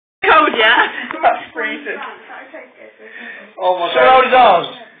cold yet. That's freezing. Oh my god. So hold his arms.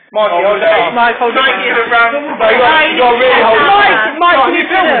 Mikey, hold his arms. Mike, hold his Mikey, arms. around. You got really hold his arms. Mike, Are you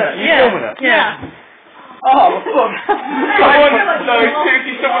filming it? You filming it? Yeah. Oh, fuck. Someone wants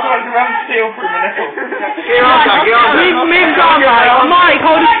to run steel through my nipple. Get on, get on. Move his arm, Mike. Mike,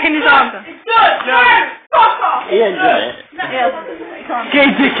 hold his arm. No. Fuck off. He ain't doing it. Get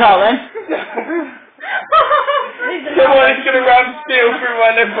his dick out then. Someone is going to run steel through my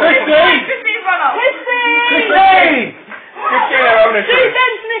nipple. Christine! Christine, I'm having a Do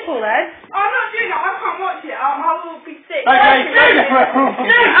Ben's nipple then. I'm not doing it, I can't watch it, I will be sick. Abby,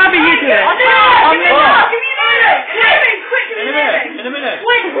 you do it. I'll do it! Give me a minute! Quick, give me a minute! In a minute.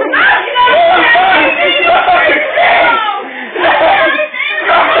 Wait,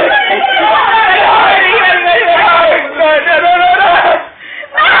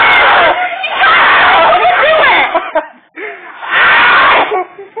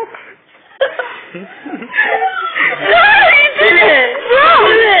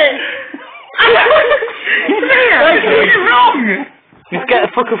 Just get the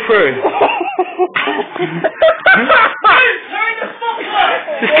fucker through.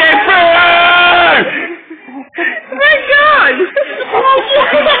 Just get through! My God!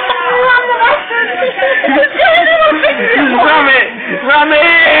 Ram it! Ram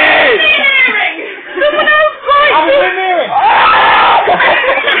it! Someone else fight! I'm premiering!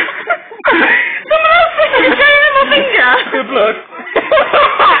 Someone else fight! You're showing him my finger! Good blood.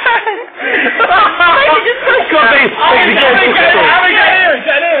 Maybe just push Got it. this!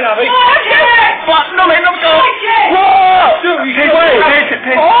 Fuck, no, man, no, go! What? Piss, wait,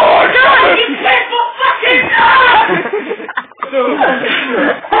 piss. Oh, God! He's pissed for fucking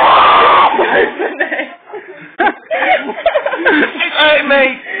Hey,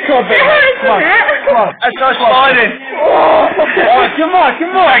 mate. Come on, It hurts, come on. doesn't it? Come on. Let's go sliding. Come on,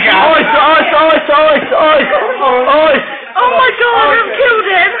 come on. Ice, ice, ice, ice, ice, ice. Oh my God, I've killed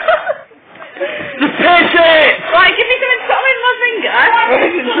him! Just piss it! Right, give me something to put in my finger.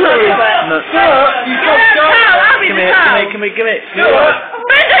 No. You got Abby, Give the me it, towel. give me it, give me it. Ben, don't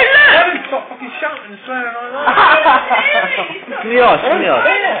look! Stop fucking shouting and swearing like that. Give me the ice, give me the ice.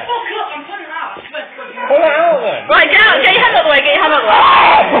 Pull it out then. Right, get your hand out of the way, get your hand out of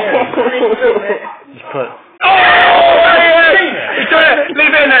the way. Just put.